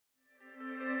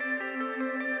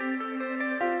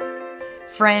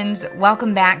Friends,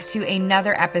 welcome back to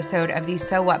another episode of the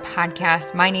So What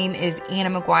podcast. My name is Anna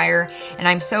McGuire, and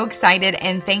I'm so excited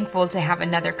and thankful to have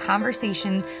another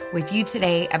conversation with you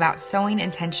today about sowing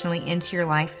intentionally into your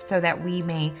life so that we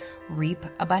may reap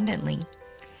abundantly.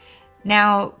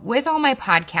 Now, with all my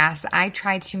podcasts, I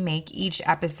try to make each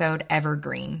episode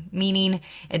evergreen, meaning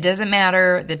it doesn't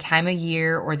matter the time of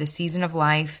year or the season of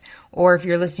life, or if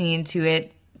you're listening to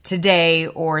it today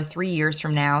or 3 years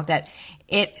from now, that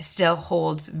it still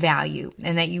holds value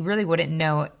and that you really wouldn't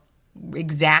know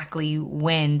exactly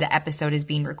when the episode is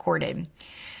being recorded.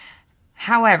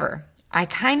 However, I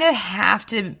kind of have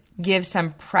to give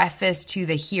some preface to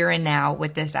the here and now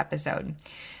with this episode.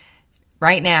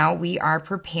 Right now, we are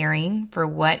preparing for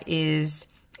what is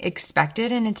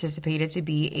expected and anticipated to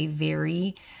be a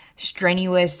very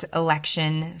strenuous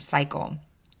election cycle.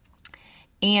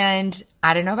 And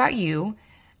I don't know about you,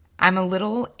 I'm a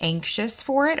little anxious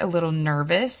for it, a little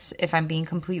nervous, if I'm being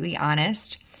completely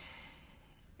honest.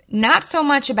 Not so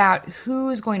much about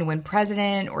who's going to win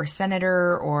president or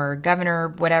senator or governor,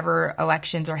 whatever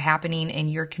elections are happening in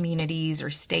your communities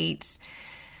or states,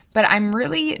 but I'm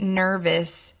really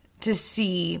nervous to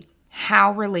see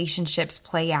how relationships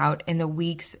play out in the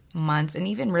weeks, months, and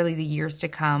even really the years to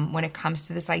come when it comes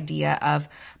to this idea of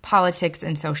politics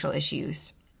and social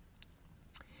issues.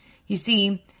 You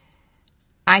see,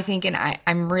 I think, and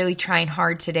I'm really trying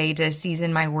hard today to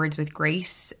season my words with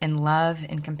grace and love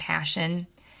and compassion.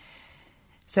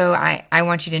 So I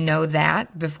want you to know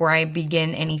that before I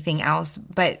begin anything else.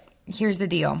 But here's the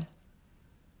deal.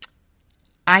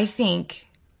 I think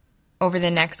over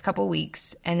the next couple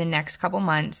weeks and the next couple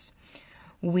months,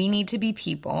 we need to be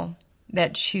people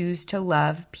that choose to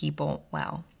love people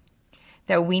well.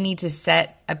 That we need to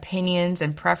set opinions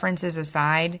and preferences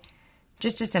aside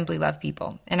just to simply love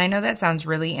people. And I know that sounds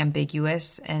really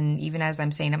ambiguous. And even as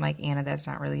I'm saying, I'm like, Anna, that's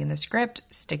not really in the script.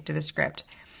 Stick to the script.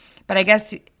 But I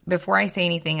guess before I say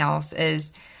anything else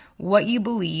is what you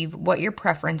believe, what your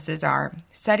preferences are,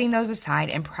 setting those aside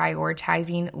and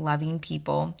prioritizing loving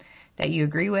people that you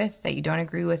agree with, that you don't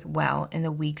agree with well in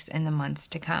the weeks and the months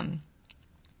to come.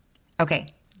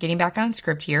 Okay, getting back on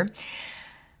script here.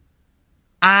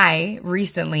 I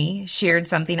recently shared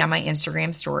something on my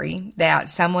Instagram story that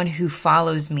someone who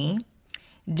follows me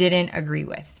didn't agree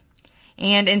with.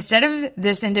 And instead of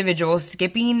this individual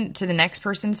skipping to the next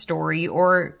person's story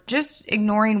or just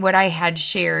ignoring what I had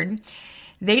shared,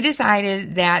 they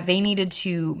decided that they needed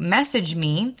to message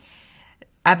me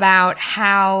about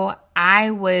how I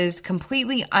was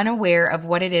completely unaware of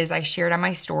what it is I shared on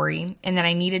my story and that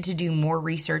I needed to do more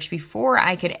research before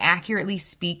I could accurately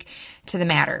speak to the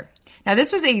matter. Now,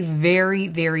 this was a very,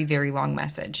 very, very long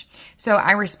message. So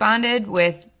I responded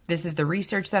with, this is the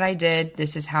research that I did.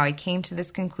 This is how I came to this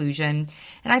conclusion.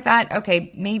 And I thought,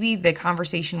 okay, maybe the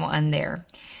conversation will end there.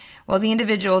 Well, the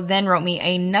individual then wrote me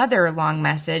another long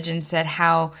message and said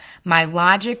how my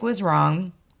logic was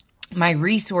wrong, my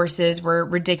resources were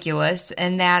ridiculous,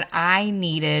 and that I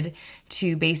needed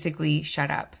to basically shut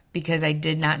up because I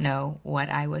did not know what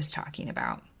I was talking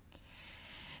about.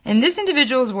 And this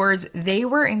individual's words, they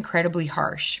were incredibly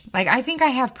harsh. Like, I think I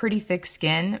have pretty thick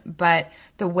skin, but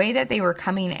the way that they were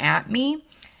coming at me,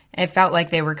 it felt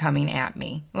like they were coming at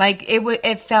me. Like,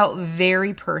 it felt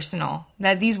very personal,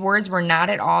 that these words were not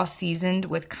at all seasoned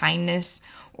with kindness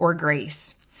or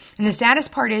grace. And the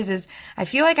saddest part is I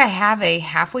feel like I have a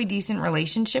halfway decent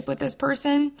relationship with this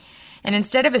person. And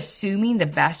instead of assuming the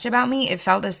best about me, it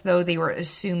felt as though they were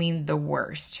assuming the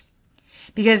worst.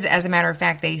 Because as a matter of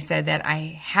fact, they said that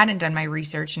I hadn't done my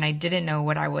research and I didn't know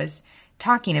what I was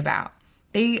talking about.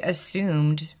 They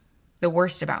assumed the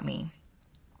worst about me.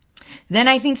 Then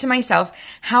I think to myself,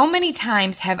 how many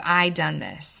times have I done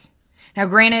this? Now,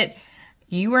 granted,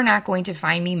 you are not going to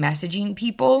find me messaging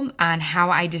people on how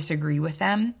I disagree with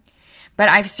them, but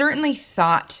I've certainly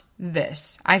thought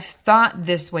this. I've thought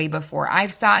this way before.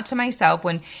 I've thought to myself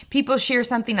when people share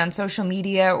something on social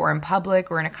media or in public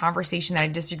or in a conversation that I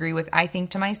disagree with, I think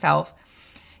to myself,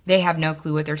 they have no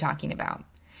clue what they're talking about.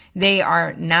 They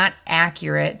are not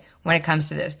accurate when it comes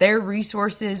to this. Their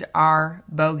resources are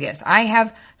bogus. I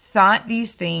have thought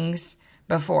these things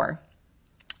before.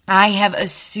 I have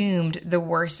assumed the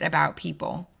worst about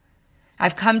people.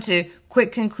 I've come to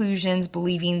quick conclusions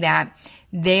believing that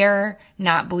they're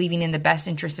not believing in the best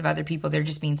interest of other people. They're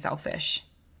just being selfish.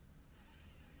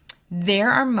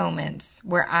 There are moments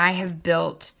where I have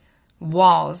built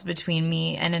walls between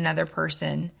me and another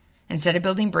person instead of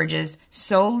building bridges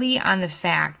solely on the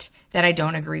fact that I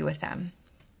don't agree with them.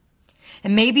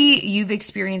 And maybe you've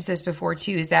experienced this before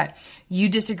too, is that you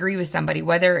disagree with somebody,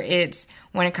 whether it's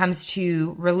when it comes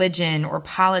to religion or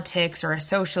politics or a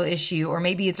social issue, or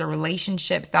maybe it's a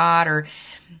relationship thought or,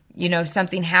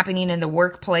 something happening in the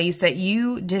workplace that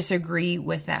you disagree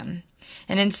with them.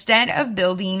 And instead of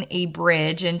building a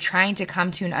bridge and trying to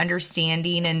come to an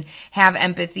understanding and have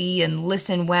empathy and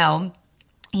listen well,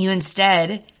 you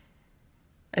instead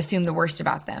assume the worst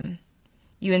about them.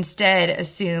 You instead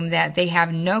assume that they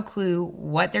have no clue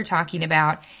what they're talking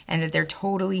about and that they're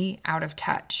totally out of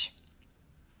touch.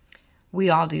 We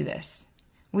all do this.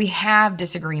 We have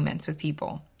disagreements with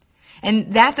people.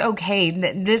 And that's okay.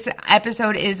 This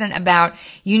episode isn't about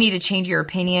you need to change your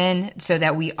opinion so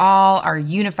that we all are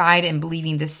unified in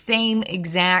believing the same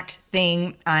exact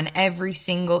thing on every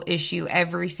single issue,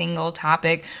 every single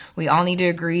topic. We all need to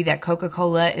agree that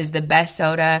Coca-Cola is the best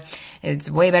soda.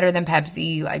 It's way better than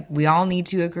Pepsi. Like, we all need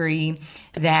to agree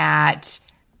that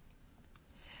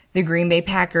the Green Bay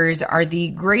Packers are the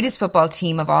greatest football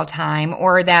team of all time,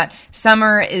 or that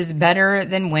summer is better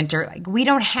than winter. Like, we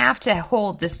don't have to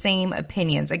hold the same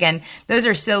opinions. Again, those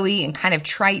are silly and kind of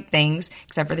trite things,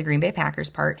 except for the Green Bay Packers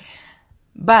part.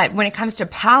 But when it comes to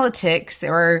politics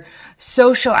or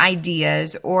social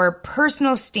ideas or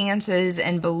personal stances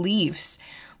and beliefs,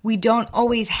 we don't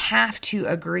always have to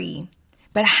agree.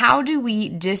 But how do we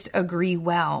disagree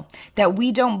well? That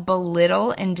we don't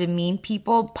belittle and demean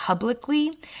people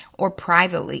publicly or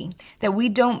privately. That we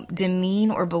don't demean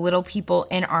or belittle people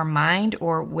in our mind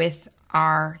or with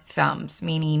our thumbs,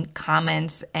 meaning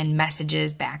comments and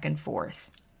messages back and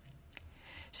forth.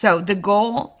 So the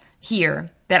goal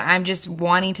here that I'm just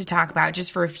wanting to talk about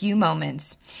just for a few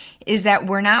moments is that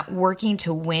we're not working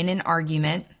to win an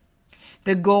argument.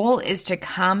 The goal is to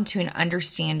come to an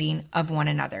understanding of one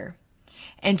another,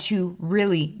 and to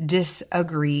really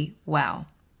disagree well.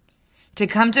 To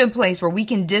come to a place where we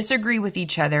can disagree with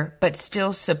each other, but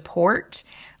still support,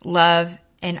 love,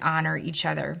 and honor each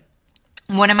other.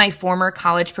 One of my former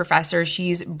college professors,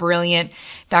 she's brilliant,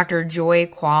 Dr. Joy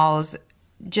Qualls,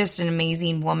 just an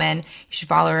amazing woman. You should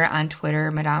follow her on Twitter,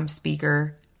 Madame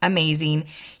Speaker. Amazing.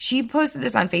 She posted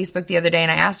this on Facebook the other day,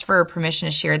 and I asked for her permission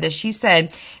to share this. She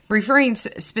said, referring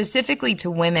specifically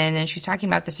to women, and she's talking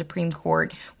about the Supreme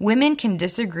Court, women can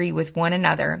disagree with one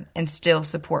another and still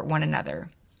support one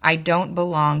another. I don't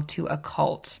belong to a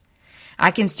cult. I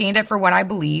can stand up for what I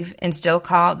believe and still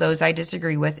call out those I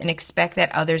disagree with and expect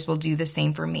that others will do the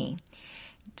same for me.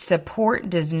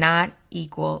 Support does not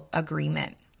equal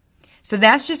agreement. So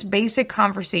that's just basic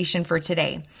conversation for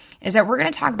today, is that we're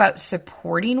going to talk about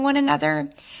supporting one another,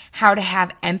 how to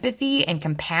have empathy and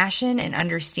compassion and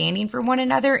understanding for one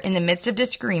another in the midst of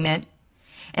disagreement.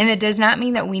 And it does not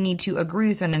mean that we need to agree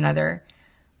with one another,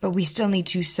 but we still need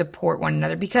to support one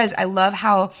another, because I love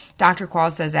how Dr.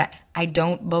 Qualls says that I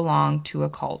don't belong to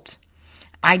a cult.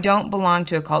 I don't belong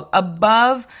to a cult.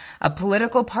 Above a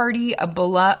political party,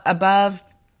 above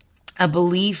a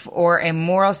belief or a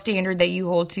moral standard that you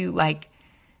hold to, like,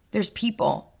 there's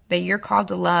people that you're called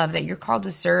to love, that you're called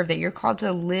to serve, that you're called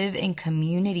to live in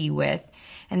community with.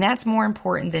 And that's more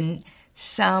important than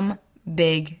some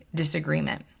big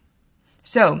disagreement.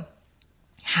 So,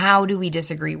 how do we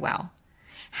disagree well?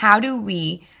 How do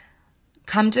we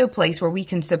come to a place where we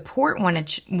can support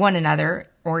one another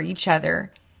or each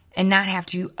other and not have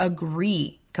to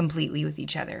agree completely with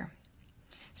each other?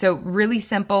 So really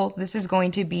simple. This is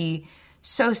going to be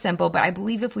so simple, but I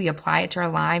believe if we apply it to our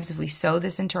lives, if we sow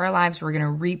this into our lives, we're going to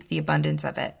reap the abundance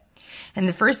of it. And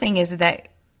the first thing is that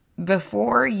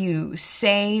before you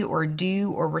say or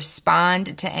do or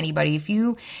respond to anybody, if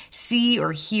you see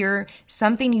or hear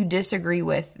something you disagree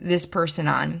with this person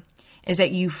on, is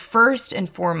that you first and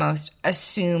foremost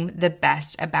assume the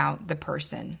best about the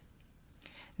person.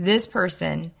 This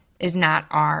person is not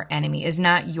our enemy, is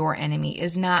not your enemy,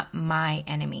 is not my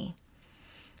enemy.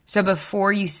 So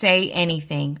before you say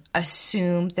anything,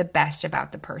 assume the best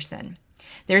about the person.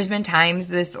 There's been times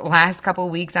this last couple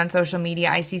of weeks on social media,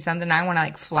 I see something I want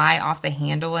to fly off the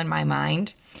handle in my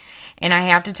mind. And I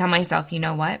have to tell myself, you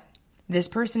know what? This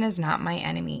person is not my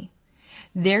enemy.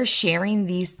 They're sharing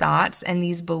these thoughts and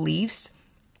these beliefs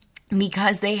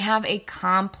because they have a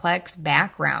complex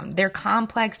background. They're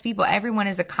complex people. Everyone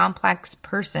is a complex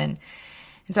person.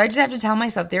 And so I just have to tell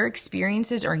myself their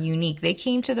experiences are unique. They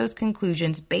came to those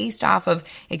conclusions based off of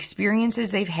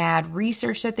experiences they've had,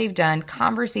 research that they've done,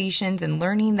 conversations and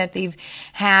learning that they've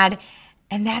had.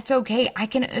 And that's okay. I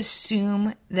can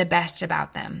assume the best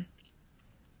about them.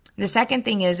 The second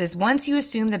thing is once you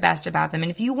assume the best about them, and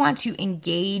if you want to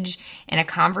engage in a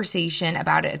conversation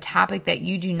about a topic that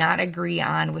you do not agree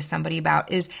on with somebody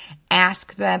about, is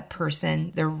ask that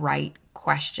person the right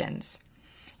questions.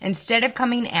 Instead of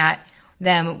coming at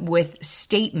them with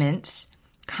statements,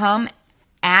 come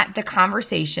at the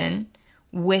conversation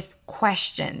with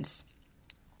questions.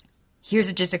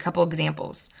 Here's just a couple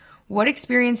examples. What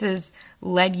experiences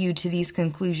led you to these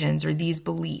conclusions or these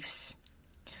beliefs?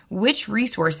 Which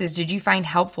resources did you find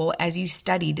helpful as you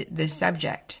studied this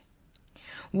subject?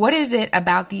 What is it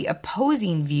about the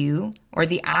opposing view or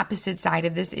the opposite side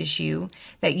of this issue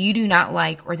that you do not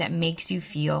like or that makes you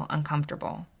feel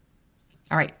uncomfortable?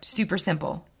 All right, super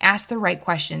simple. Ask the right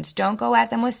questions. Don't go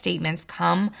at them with statements.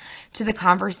 Come to the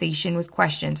conversation with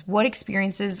questions. What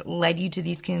experiences led you to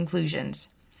these conclusions?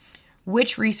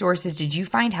 Which resources did you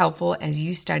find helpful as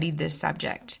you studied this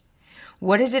subject?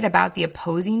 What is it about the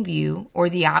opposing view or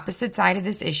the opposite side of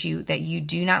this issue that you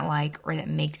do not like or that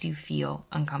makes you feel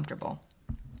uncomfortable?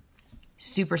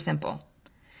 Super simple.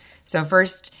 So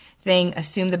first thing,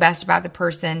 assume the best about the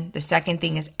person. The second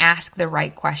thing is ask the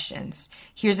right questions.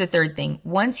 Here's the third thing.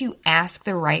 Once you ask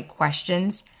the right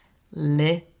questions,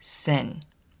 listen.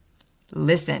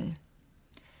 Listen.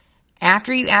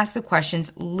 After you ask the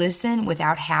questions, listen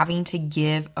without having to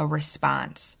give a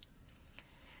response.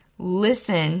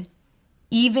 Listen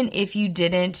even if you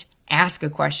didn't ask a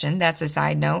question, that's a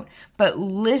side note, but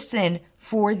listen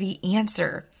for the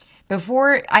answer.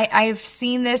 Before I've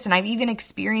seen this and I've even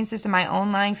experienced this in my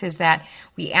own life is that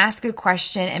we ask a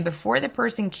question and before the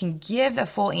person can give a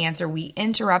full answer, we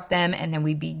interrupt them and then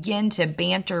we begin to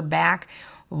banter back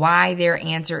why their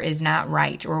answer is not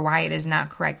right or why it is not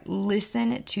correct.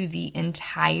 Listen to the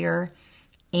entire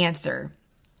answer.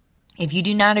 If you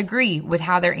do not agree with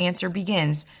how their answer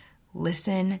begins,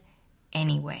 listen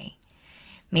anyway.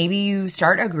 Maybe you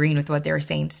start agreeing with what they're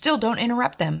saying. Still, don't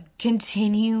interrupt them.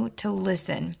 Continue to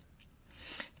listen.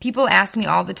 People ask me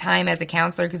all the time as a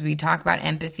counselor, because we talk about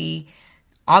empathy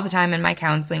all the time in my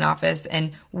counseling office,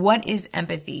 and what is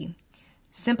empathy?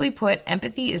 Simply put,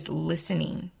 empathy is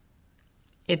listening.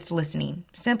 It's listening,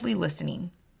 simply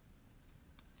listening.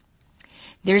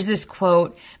 There's this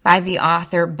quote by the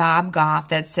author Bob Goff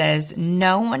that says,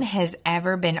 "No one has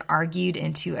ever been argued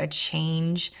into a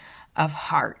change of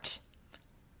heart."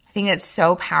 I think that's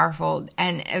so powerful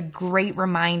and a great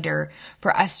reminder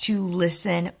for us to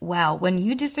listen well. When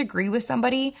you disagree with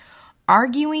somebody,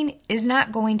 arguing is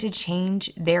not going to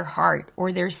change their heart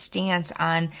or their stance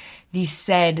on the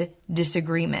said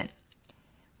disagreement.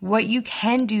 What you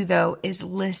can do, though, is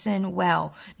listen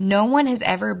well. No one has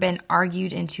ever been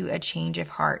argued into a change of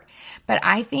heart. But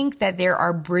I think that there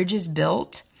are bridges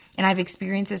built, and I've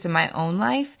experienced this in my own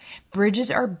life. Bridges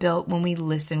are built when we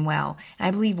listen well. And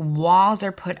I believe walls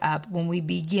are put up when we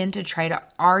begin to try to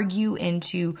argue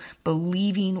into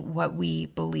believing what we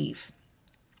believe.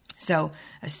 So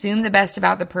assume the best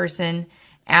about the person,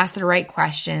 ask the right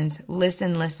questions,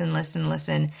 listen.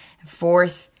 And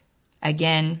fourth,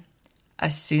 again,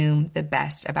 assume the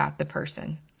best about the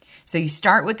person. So you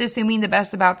start with assuming the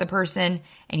best about the person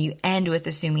and you end with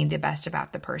assuming the best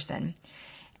about the person.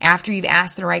 After you've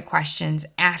asked the right questions,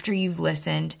 after you've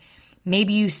listened,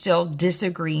 maybe you still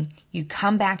disagree, you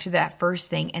come back to that first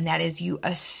thing, and that is you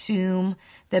assume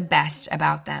the best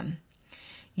about them.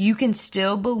 You can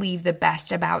still believe the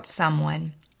best about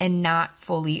someone and not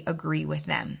fully agree with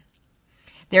them.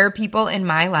 There are people in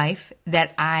my life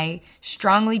that I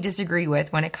strongly disagree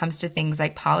with when it comes to things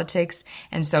like politics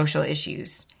and social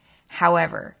issues.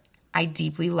 However, I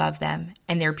deeply love them,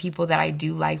 and they're people that I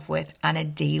do life with on a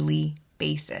daily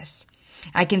basis.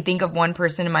 I can think of one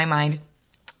person in my mind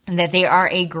that they are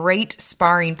a great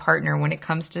sparring partner when it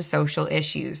comes to social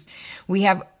issues. We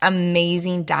have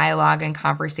amazing dialogue and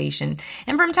conversation,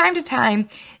 and from time to time,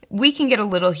 we can get a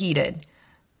little heated,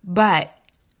 but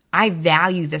I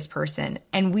value this person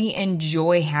and we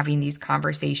enjoy having these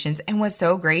conversations. And what's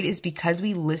so great is because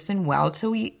we listen well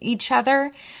to each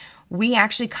other, we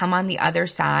actually come on the other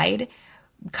side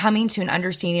coming to an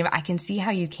understanding of, I can see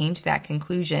how you came to that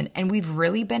conclusion. And we've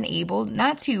really been able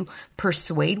not to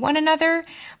persuade one another,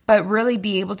 but really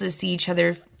be able to see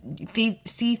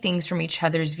things from each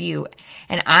other's view.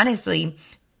 And honestly,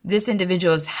 this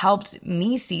individual has helped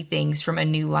me see things from a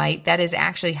new light that has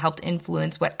actually helped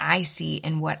influence what I see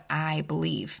and what I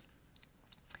believe.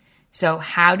 So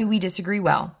how do we disagree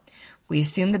well? We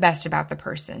assume the best about the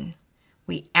person.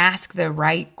 We ask the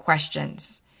right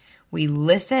questions. We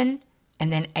listen,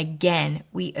 and then again,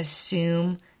 we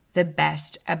assume the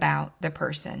best about the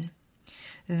person.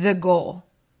 The goal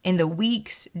in the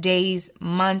weeks, days,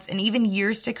 months, and even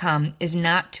years to come is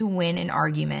not to win an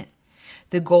argument.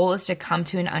 The goal is to come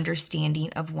to an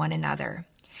understanding of one another.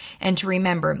 And to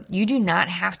remember, you do not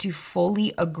have to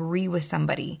fully agree with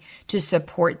somebody to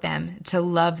support them, to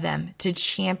love them, to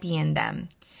champion them.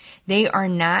 They are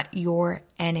not your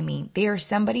enemy. They are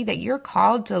somebody that you're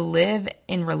called to live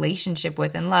in relationship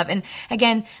with and love. And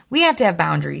again, we have to have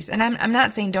boundaries. And I'm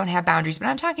not saying don't have boundaries, but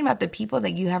I'm talking about the people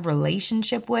that you have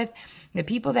relationship with, the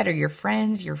people that are your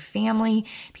friends, your family,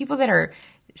 people that are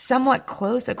somewhat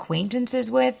close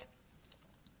acquaintances with.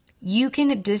 You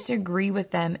can disagree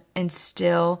with them and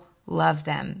still love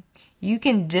them. You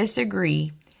can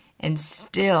disagree and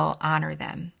still honor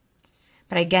them.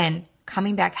 But again,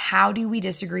 coming back, how do we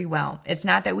disagree well? It's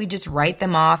not that we just write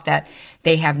them off, that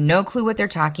they have no clue what they're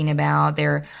talking about.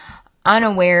 They're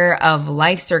unaware of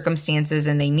life circumstances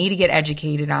and they need to get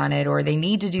educated on it, or they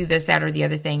need to do this, that, or the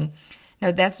other thing.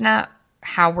 No, that's not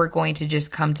how we're going to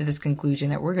just come to this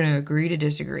conclusion that we're going to agree to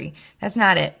disagree. That's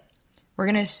not it. We're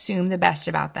going to assume the best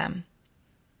about them.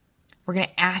 We're going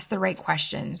to ask the right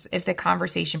questions if the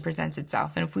conversation presents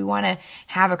itself. And if we want to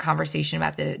have a conversation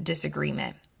about the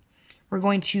disagreement, we're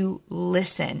going to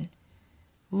listen.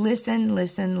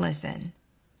 Listen.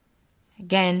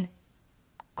 Again,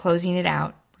 closing it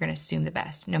out, we're going to assume the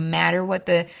best. No matter what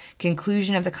the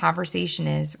conclusion of the conversation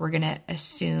is, we're going to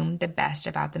assume the best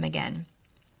about them again.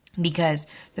 Because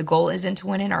the goal isn't to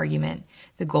win an argument.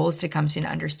 The goal is to come to an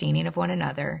understanding of one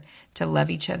another, to love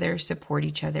each other, support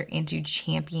each other, and to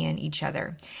champion each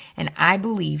other. And I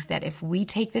believe that if we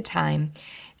take the time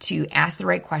to ask the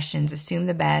right questions, assume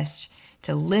the best,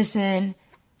 to listen,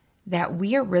 that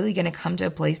we are really going to come to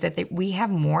a place that we have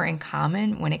more in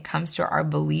common when it comes to our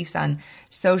beliefs on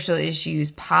social issues,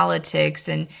 politics,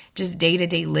 and just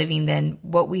day-to-day living than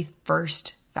what we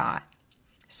first thought.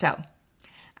 So,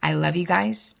 I love you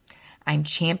guys. I'm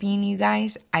championing you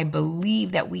guys. I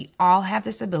believe that we all have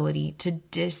this ability to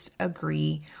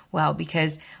disagree well,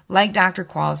 because like Dr.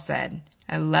 Qualls said,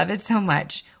 I love it so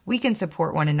much, we can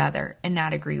support one another and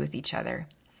not agree with each other.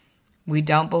 We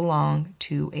don't belong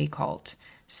to a cult.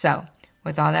 So,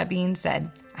 with all that being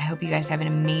said, I hope you guys have an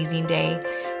amazing day.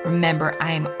 Remember,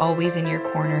 I am always in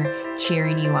your corner,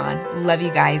 cheering you on. Love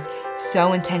you guys.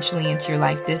 So intentionally into your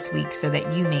life this week so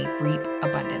that you may reap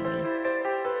abundantly.